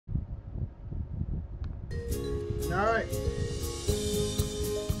Alright.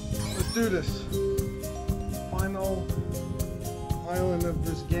 Let's do this. Final island of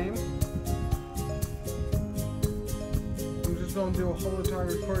this game. I'm just going to do a whole entire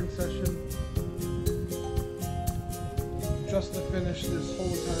recording session just to finish this whole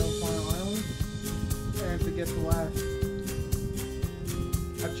entire final island and to get the last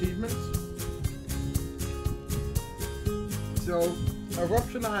achievements. So,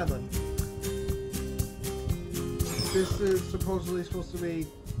 Eruption Island. This is supposedly supposed to be,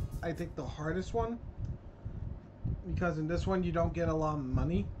 I think, the hardest one. Because in this one you don't get a lot of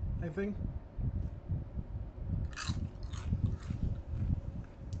money, I think.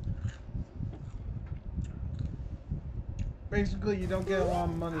 Basically, you don't get a lot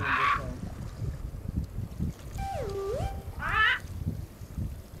of money in this one.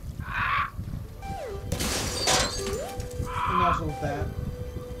 And also that.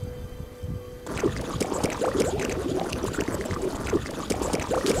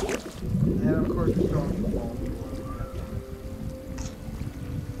 And of course, it's going to fall.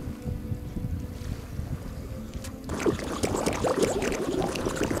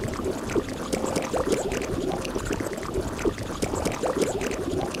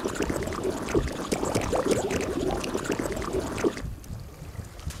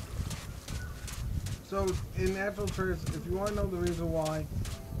 So, in actual terms, if you want to know the reason why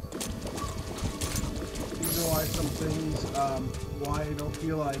some things, why I don't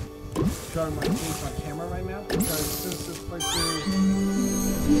feel like showing my face on camera right now, because since this playthrough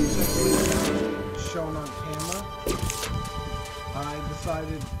is essentially shown on camera, I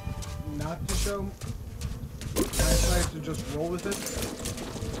decided not to show. I decided to just roll with it.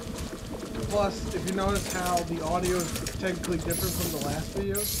 Plus, if you notice how the audio is technically different from the last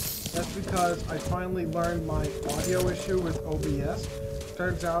video, that's because I finally learned my audio issue with OBS.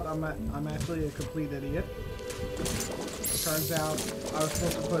 Turns out I'm actually a complete idiot. Turns out I was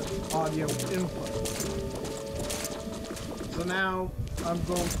supposed to put audio input. So now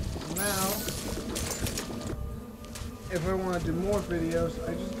if I want to do more videos,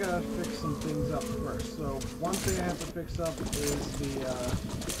 I just gotta fix some things up first. So one thing I have to fix up is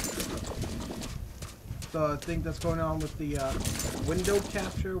the thing that's going on with the window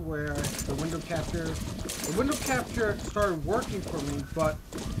capture, where the window capture started working for me, but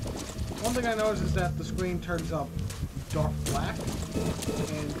one thing I noticed is that the screen turns up dark black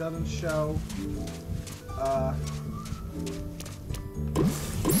and doesn't show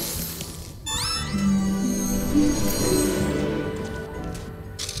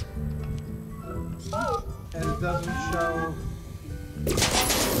and it doesn't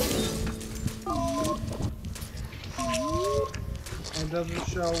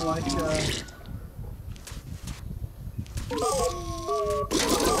show like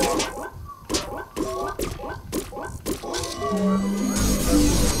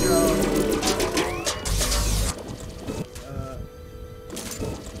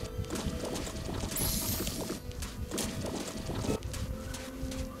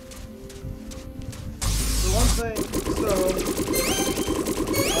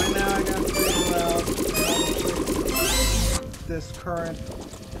right now I gotta figure out this current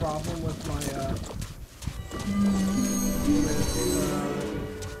problem with my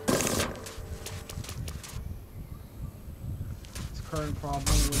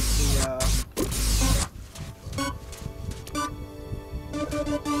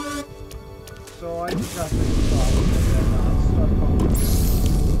so I just got this problem and then I'll start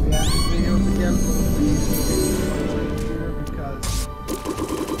publishing reaction videos again for the computer, because the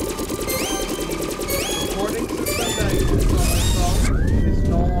recording system that I use on my phone is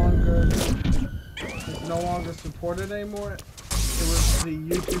no longer supported anymore. It was the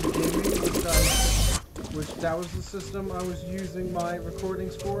YouTube Gaming, which that was the system I was using my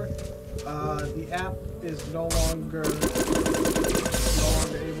recordings for. The app is no longer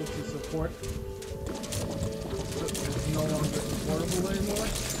able to support. It's no longer supportable anymore.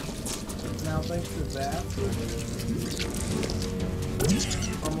 Now, thanks to that,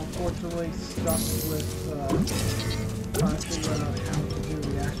 I'm unfortunately stuck with trying to figure out how to do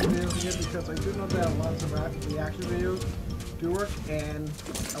reaction videos again, because I do know that lots of reaction videos do work, and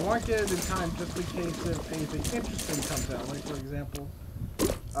I want to get it in time just in case if anything interesting comes out. Like for example,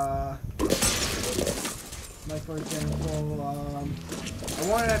 I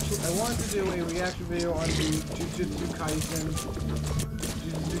wanted to do a reaction video on the Jujutsu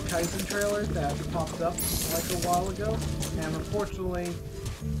Kaisen trailer that popped up like a while ago, and unfortunately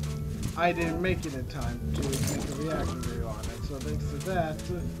I didn't make it in time to make a reaction video on it. So thanks to that,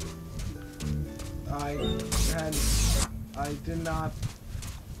 I did not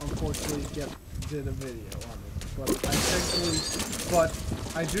unfortunately did a video on it. but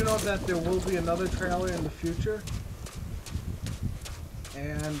I do know that there will be another trailer in the future,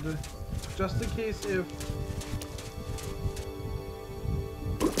 and just in case if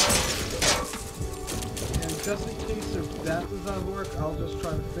that does not work, I'll just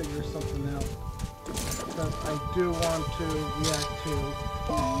try to figure something out. Because I do want to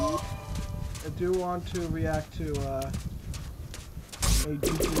react to a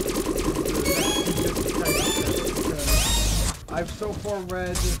I've so far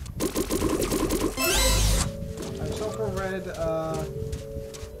read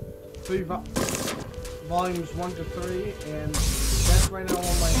volumes 1 to 3, and that's right now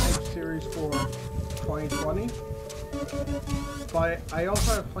on my hype series for 2020. But I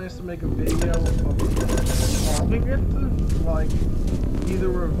also have plans to make a video of solving it, like either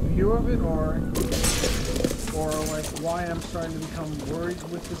a review of it or like why I'm starting to become worried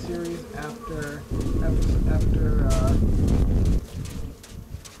with the series after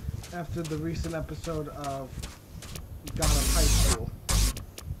the recent episode of God of High School.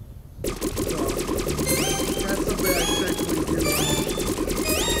 So that's something I can actually do.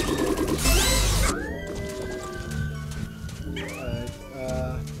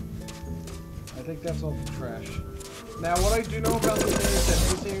 I think that's all the trash. Now, what I do know about this area is that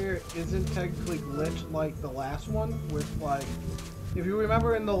this area isn't technically glitched like the last one. With like, if you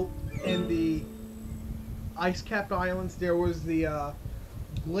remember in the ice-capped islands, there was the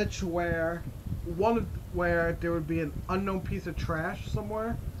glitch where there would be an unknown piece of trash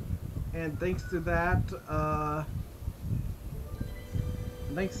somewhere, and thanks to that,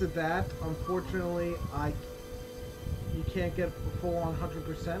 unfortunately, you can't get full on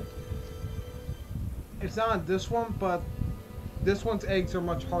 100%. It's not on this one, but this one's eggs are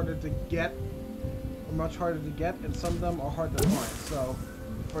much harder to get, and some of them are hard to find. So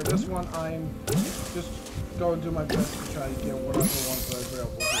for this one, I'm just going to do my best to try to get whatever ones are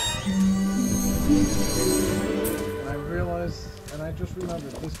available here. And I just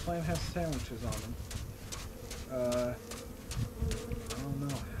remembered this plant has sandwiches on them. I don't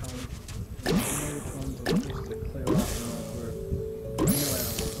know which ones are supposed to clear off and over. Anyway,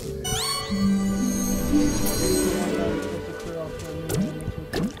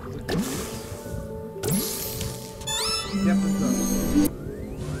 yep, it does.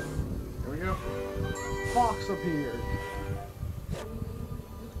 There we go. Fox appeared.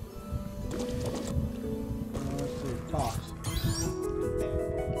 Let's see, Fox.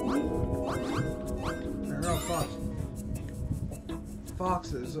 There we go, Fox.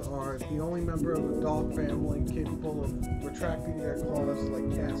 Foxes are the only member of a dog family capable of retracting their claws like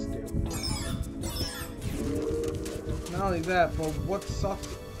cats do. Not only that, but what sucks,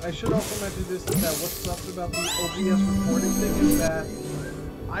 I should also mention this, is that what sucks about the OBS recording thing is that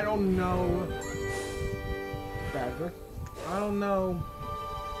I don't know, Badger, I don't know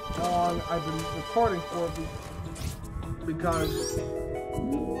how long I've been recording for, because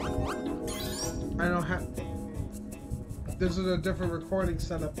I don't have, this is a different recording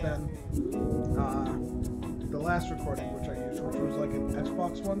setup than the last recording which I used, which was like an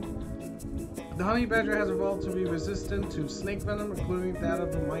Xbox one. The honey badger has evolved to be resistant to snake venom, including that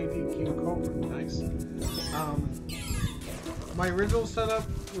of the mighty King Cobra. Nice. My original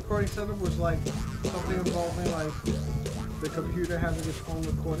recording setup was like something involving like the computer having its own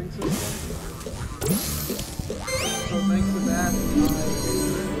recording system. So thanks to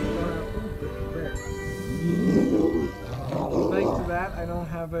that, I don't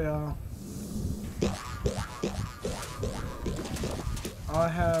have a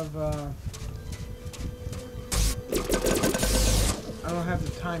I don't have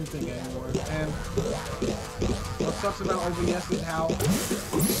the time thing anymore. And what sucks about OBS is how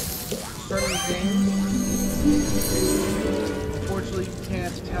certain games, unfortunately, you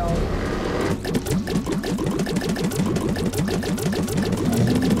can't tell.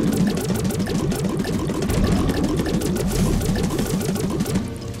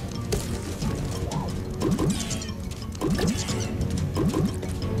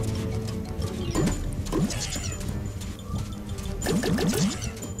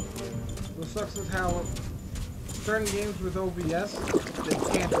 How certain games with OBS,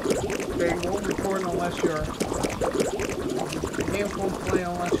 they won't record unless the game won't play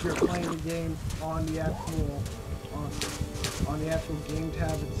unless you're playing the game on the actual game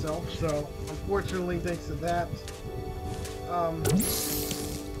tab itself. So unfortunately, thanks to that,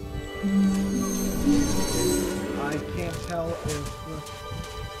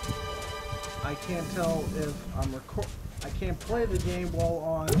 I can't play the game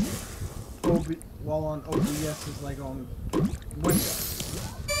while on OBS is like on Windows.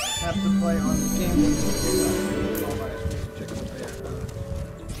 have to play on the game when you do that. Oh, my, check it there.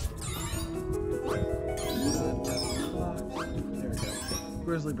 There we go.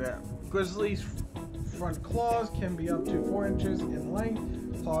 Grizzly bear. Grizzly's front claws can be up to 4 inches in length.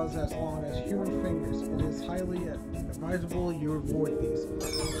 Claws as long as human fingers. It is highly advisable you avoid these.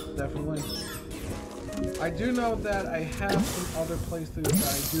 Definitely. I do know that I have some other playthroughs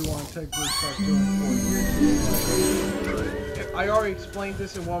that I do want to technically start doing for YouTube. I already explained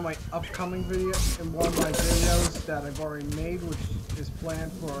this in one of my upcoming videos, that I've already made, which is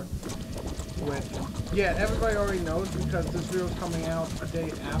planned for yeah, everybody already knows because this video is coming out a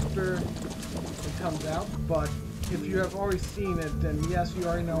day after it comes out, but if you have already seen it, then yes, you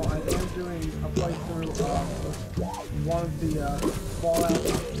already know I am doing a playthrough of one of the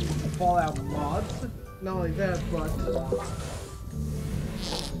Fallout mods. Not only that, but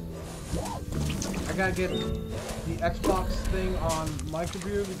I gotta get the Xbox thing on my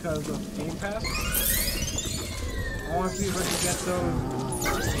computer because of Game Pass. I want to see if I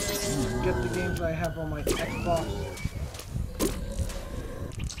can get the games I have on my Xbox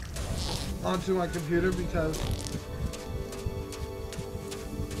onto my computer because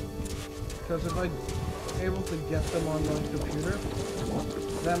if I'm able to get them on my computer,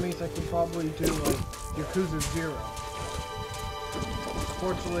 that means I can probably do like Yakuza 0.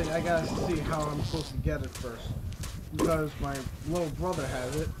 Fortunately, I gotta see how I'm supposed to get it first, because my little brother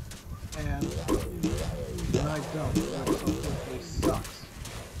has it, and I don't, which unfortunately sucks.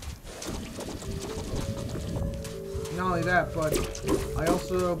 Not only that, but I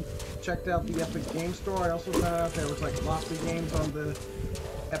also checked out the Epic Game Store. I also found out there was like lots of games on the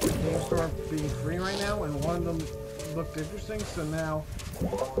Epic Game Store being free right now, and one of them looked interesting, so now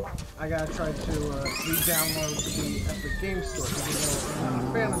I gotta try to re-download the Epic Game Store because I'm not a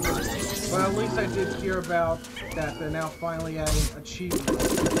fan of it. But at least I did hear about that they're now finally adding achievements.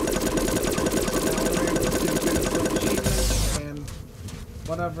 So now we're able to do some achievements and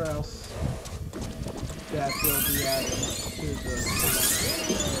whatever else that they'll be adding to the...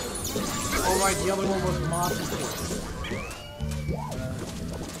 Oh right, the other one was Monster.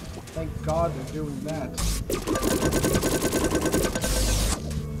 Thank God they're doing that.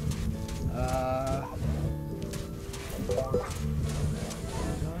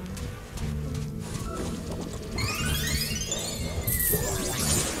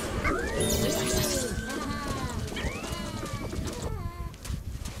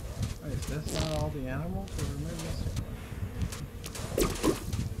 Wait, is this not all the animals, or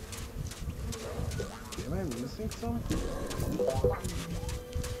am I missing some?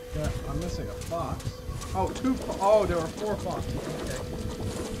 Yeah, I'm missing a fox. Oh, oh, there were 4 foxes. Okay.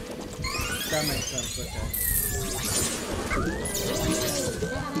 That makes sense, okay.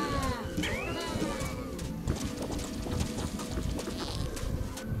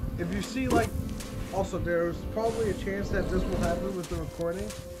 If you see, like, also there's probably a chance that this will happen with the recording.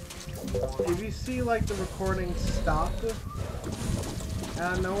 If you see, like, the recording stopped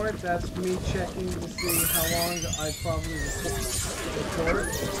out of nowhere, that's me checking to see how long I probably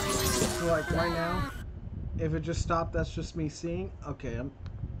record. So, like, right now, if it just stopped, that's just me seeing. Okay,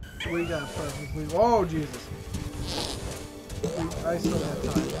 we got perfectly. Oh, Jesus. I still have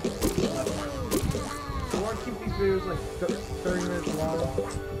time. I want to keep these videos like 30 minutes long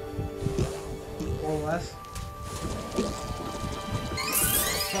or less.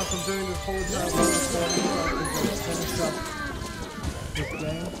 Plus, I'm doing this whole time while recording so I can just finish up this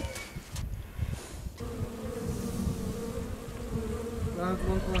game. That's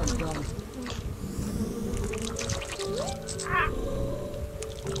one for I'm done.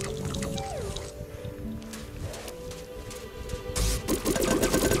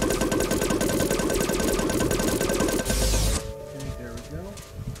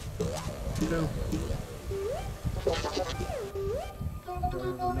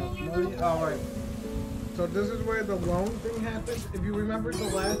 Alright. So this is where the loan thing happens. If you remember the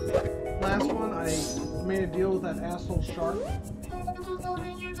last one, I made a deal with that asshole shark.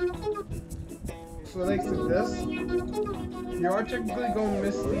 So thanks to this, you are technically going to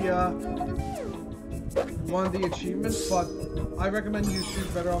miss the one of the achievements, but I recommend you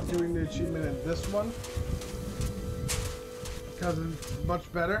should better off doing the achievement in this one because it's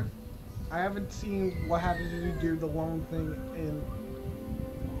much better. I haven't seen what happens if you do the loan thing in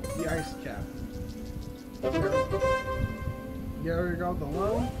the ice cap. There we go, the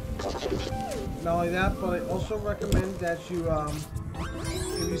loan. Not only that, but I also recommend that you,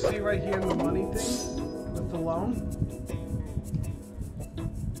 if you see right here in the money thing with the loan,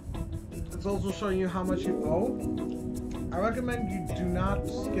 it's also showing you how much you owe. I recommend you do not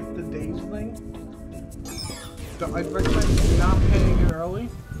skip the days thing. I recommend not paying it early,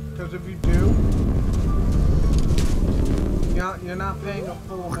 Because if you do, you're not paying a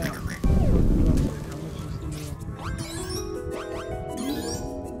full amount. How much is the meal?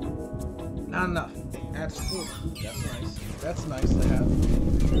 Not enough. That's cool. That's nice. That's nice to have.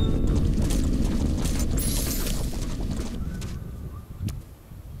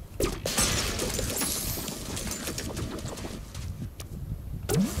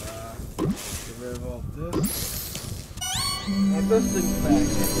 Get rid of all this. And this thing's back. And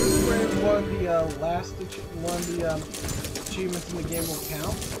this is where one of the achievements in the game will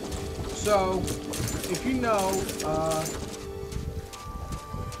count. So, if you know,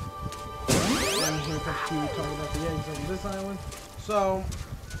 and here comes Kiwi talking about the eggs on this island. So,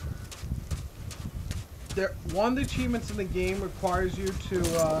 one of the achievements in the game requires you to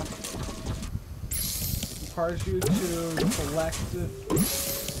collect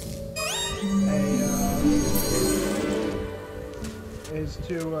is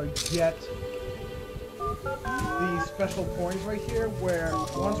to get these special coins right here, where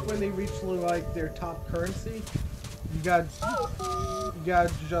when they reach like their top currency, you got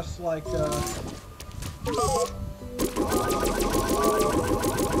just like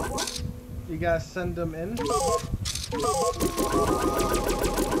you gotta send them in. Get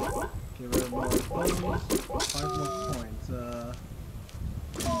rid of more coins. 5 more coins.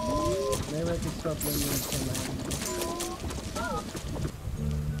 Maybe I can start bringing in some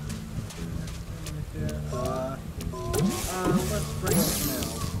let's bring up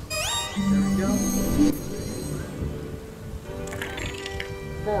snails. There we go.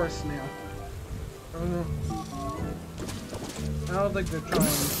 Forest snail. I don't think they're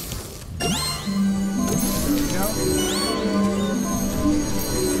trying. There we go.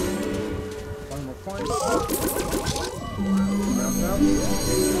 1 more point.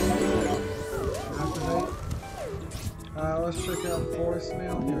 Activate. Let's check out forest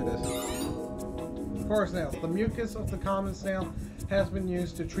snail. Here it is. Forest snails. The mucus of the common snail has been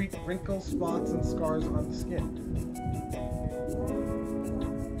used to treat wrinkles, spots, and scars on the skin.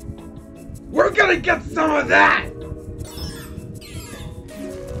 We're gonna get some of that!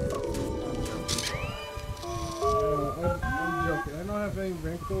 I'm joking. I don't have any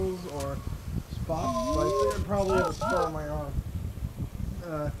wrinkles or spots, but I think I probably have a scar on my arm.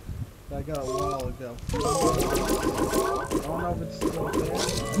 That I got a while ago. I don't know if it's still there.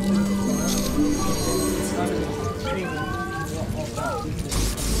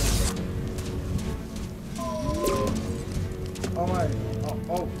 Oh my.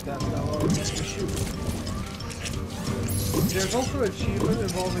 Oh, that's not what I was meant to shoot. There's also an achievement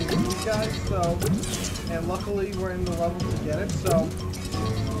involving these guys, and luckily we're in the level to get it, so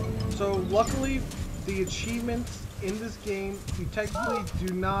luckily the achievements in this game, you technically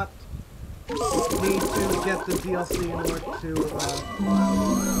do not need to get the DLC in order to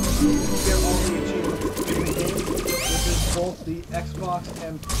get all the achievements in the game, which is both the Xbox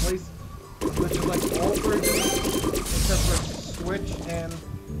and PlayStation, which is like all versions except for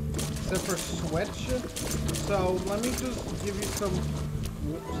Switch. So let me just give you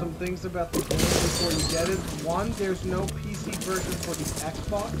some things about the game before you get it. One, there's no PC version for the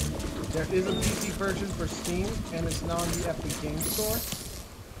Xbox. There is a PC version for Steam, and it's not on the Epic Game Store.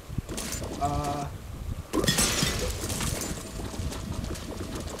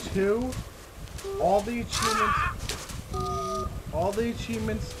 2, all the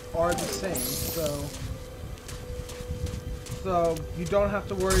achievements are the same, so you don't have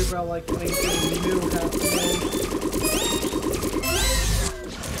to worry about like anything new happening.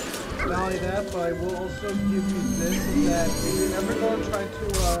 Not only that, but I will also give you this, that if you're ever going to try to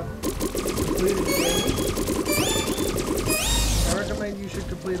complete a game, I recommend you should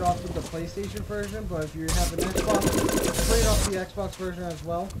complete off with the PlayStation version, but if you have an Xbox, complete off the Xbox version as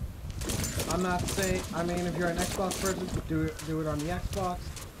well. I'm not saying, I mean, if you're an Xbox person, do it on the Xbox.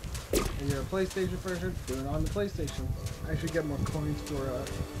 If you're a PlayStation version, do it on the PlayStation. I should get more coins for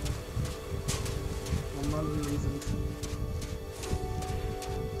money reasons.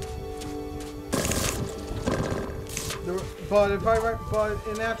 But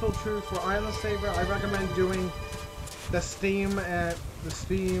in actual truth, for Island Saver, I recommend doing the Steam and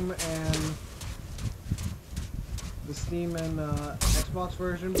Xbox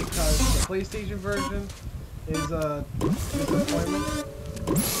version, because the PlayStation version is a disappointment.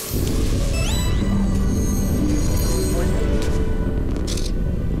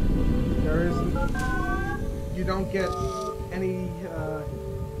 There isn't. You don't get any.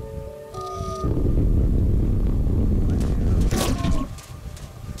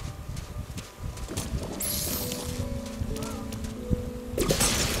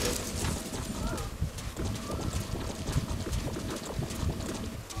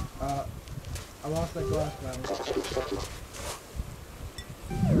 I lost that glass battle.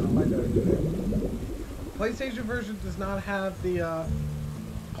 PlayStation version does not have the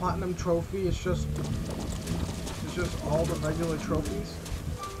platinum trophy. It's just all the regular trophies.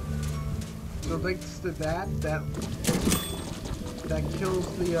 So thanks to that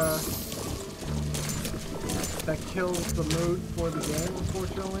kills the mood for the game,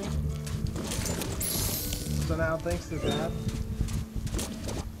 unfortunately. So now thanks to that.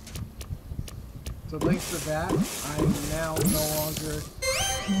 So thanks to that, I'm now no longer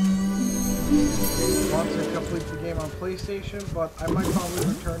want to complete the game on PlayStation, but I might probably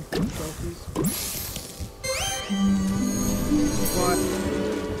return for the trophies. But,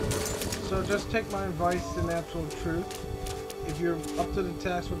 so just take my advice in actual truth. If you're up to the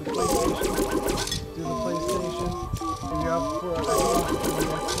task with the PlayStation, do the PlayStation. If you're up for the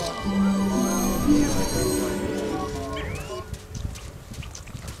Xbox,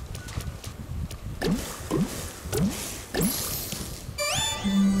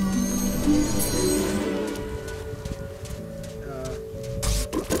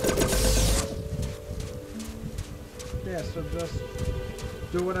 so just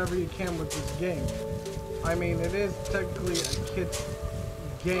do whatever you can with this game. I mean, it is technically a kid's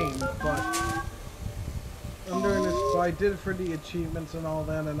game, but I'm doing this, so I did it for the achievements and all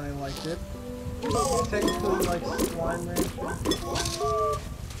that, and I liked it. It's technically like Slime Rancher.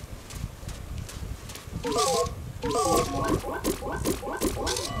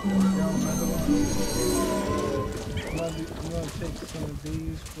 I'm gonna take some of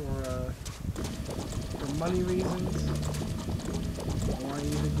these for money reasons. I want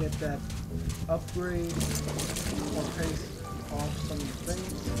you to get that upgrade or pay off some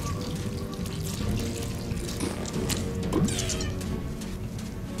things.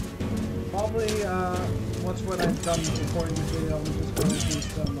 Probably once when I'm done recording the video, I'm just going to do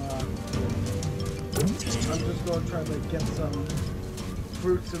some. I'm just going to try to get some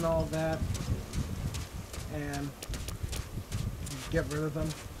fruits and all that, and get rid of them.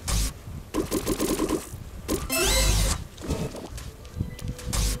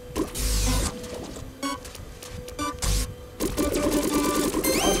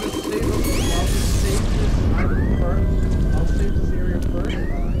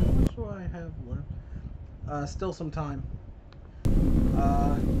 Still some time.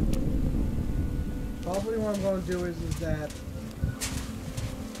 Probably what I'm going to do is that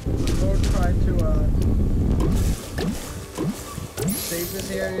I'm going to try to save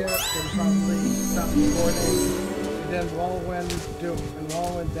this area, then probably stop recording, and then while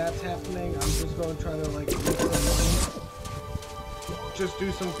when that's happening, I'm just going to try to like make some money. Just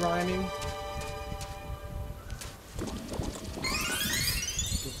do some grinding.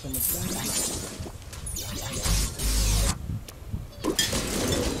 Get some of that.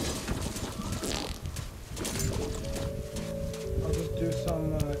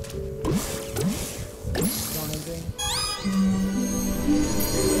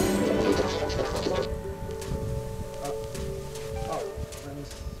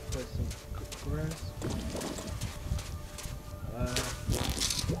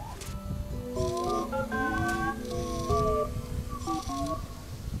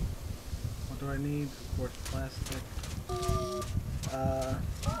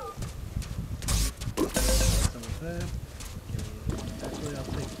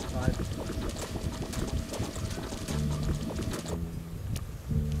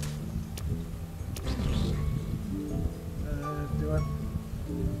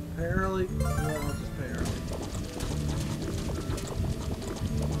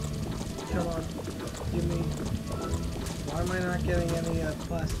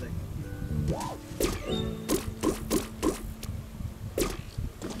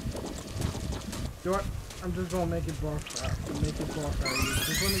 I'm just gonna make it block out. Make it block out.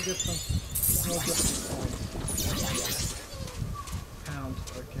 Just let me get some. Pounds.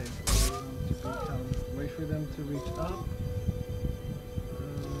 Okay. Wait for them to reach up.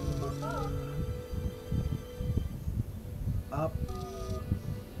 Up.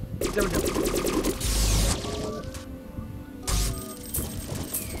 There we go.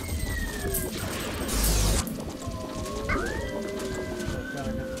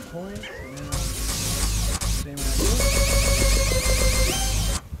 Gotta get the coins.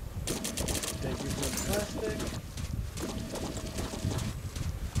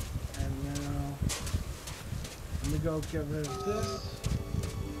 Go get rid of this.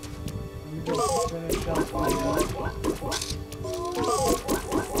 Let me go finish up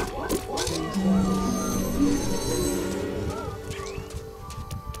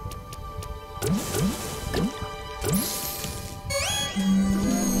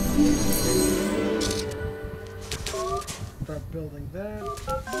start building that.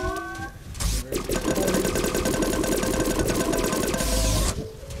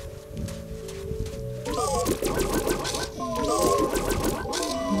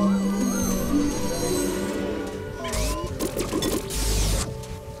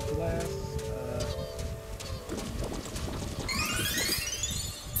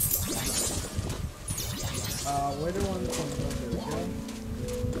 Where do I want to go? There we go.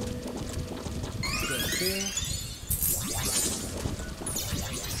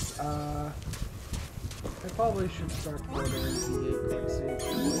 I probably should start ordering the acorn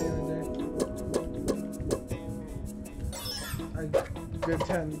seeds in there. Good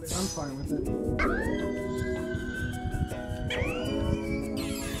 10. I'm fine with it.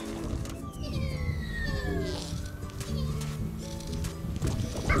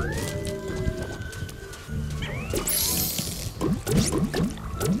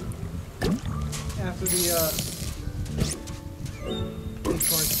 After the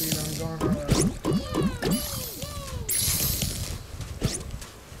acorn seed, I'm gonna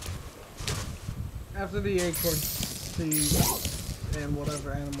after the acorn seed and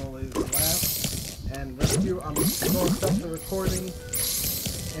whatever animal is left and rescue, I'm gonna stop the recording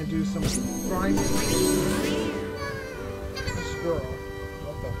and do some grinding. A squirrel.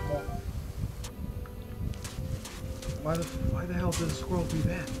 What the fuck? Why the hell did the squirrel do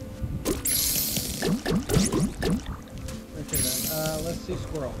that? Okay then, let's see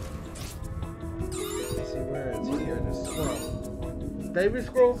squirrel. Let's see where it's here. This squirrel. Baby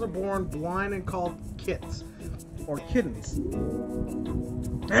squirrels are born blind and called kits or kittens.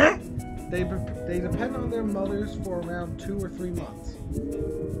 They depend on their mothers for around 2 or 3 months.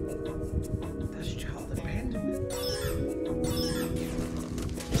 That's child abandonment.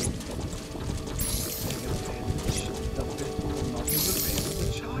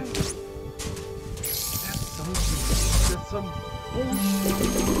 Some bullshit.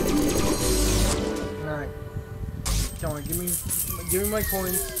 Alright. Come on, give me my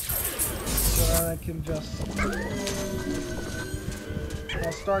coins so that I can just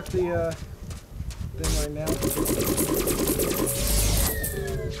I'll start the thing right now.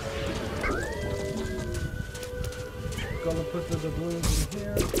 Gonna put the doubloons in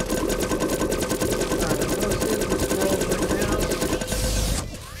here. Alright, let's go save the scrolls right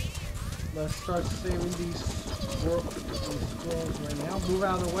now. Let's start saving these scrolls right now. Move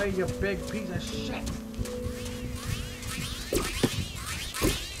out of the way, you big piece of shit.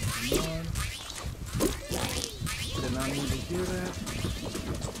 Come on. Did not need to hear that.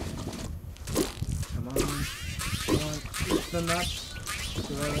 Come on. Come on. Eat the nuts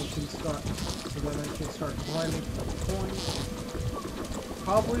so that I can start grinding for coins.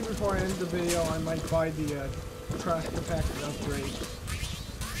 Probably before I end the video, I might buy the trash compactor upgrade.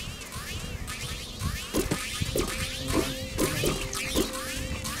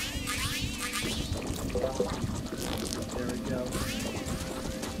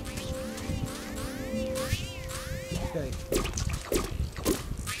 Okay.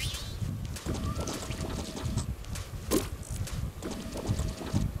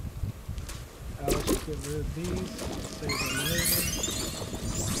 Let's just get rid of these. Save them later.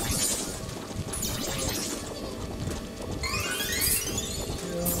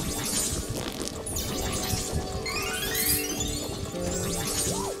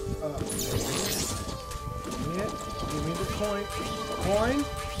 Give me the coin. Coin?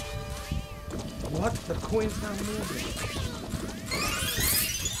 What? The coin's not moving.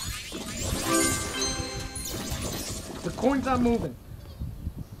 The coin's not moving.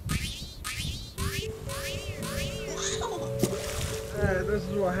 Alright, this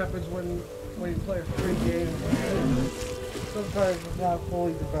is what happens when you play a free game. Sometimes it's not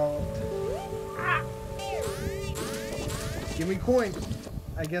fully developed. Give me coins.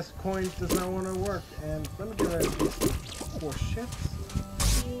 I guess coins does not want to work. And let me get rid of these 4 shits.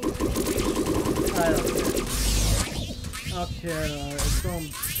 I don't care. It's going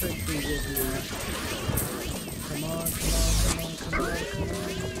to take the wood here. Come on.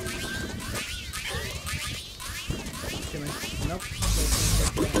 Can I? Nope.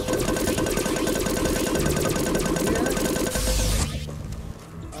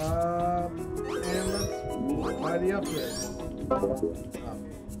 And let's buy the upgrade.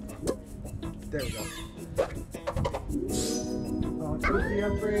 There we go. I'll choose the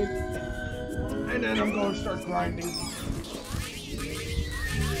upgrade. And then I'm going to start grinding.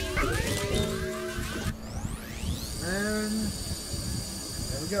 And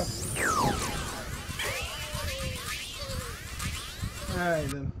there we go. Alright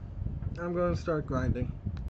then. I'm going to start grinding.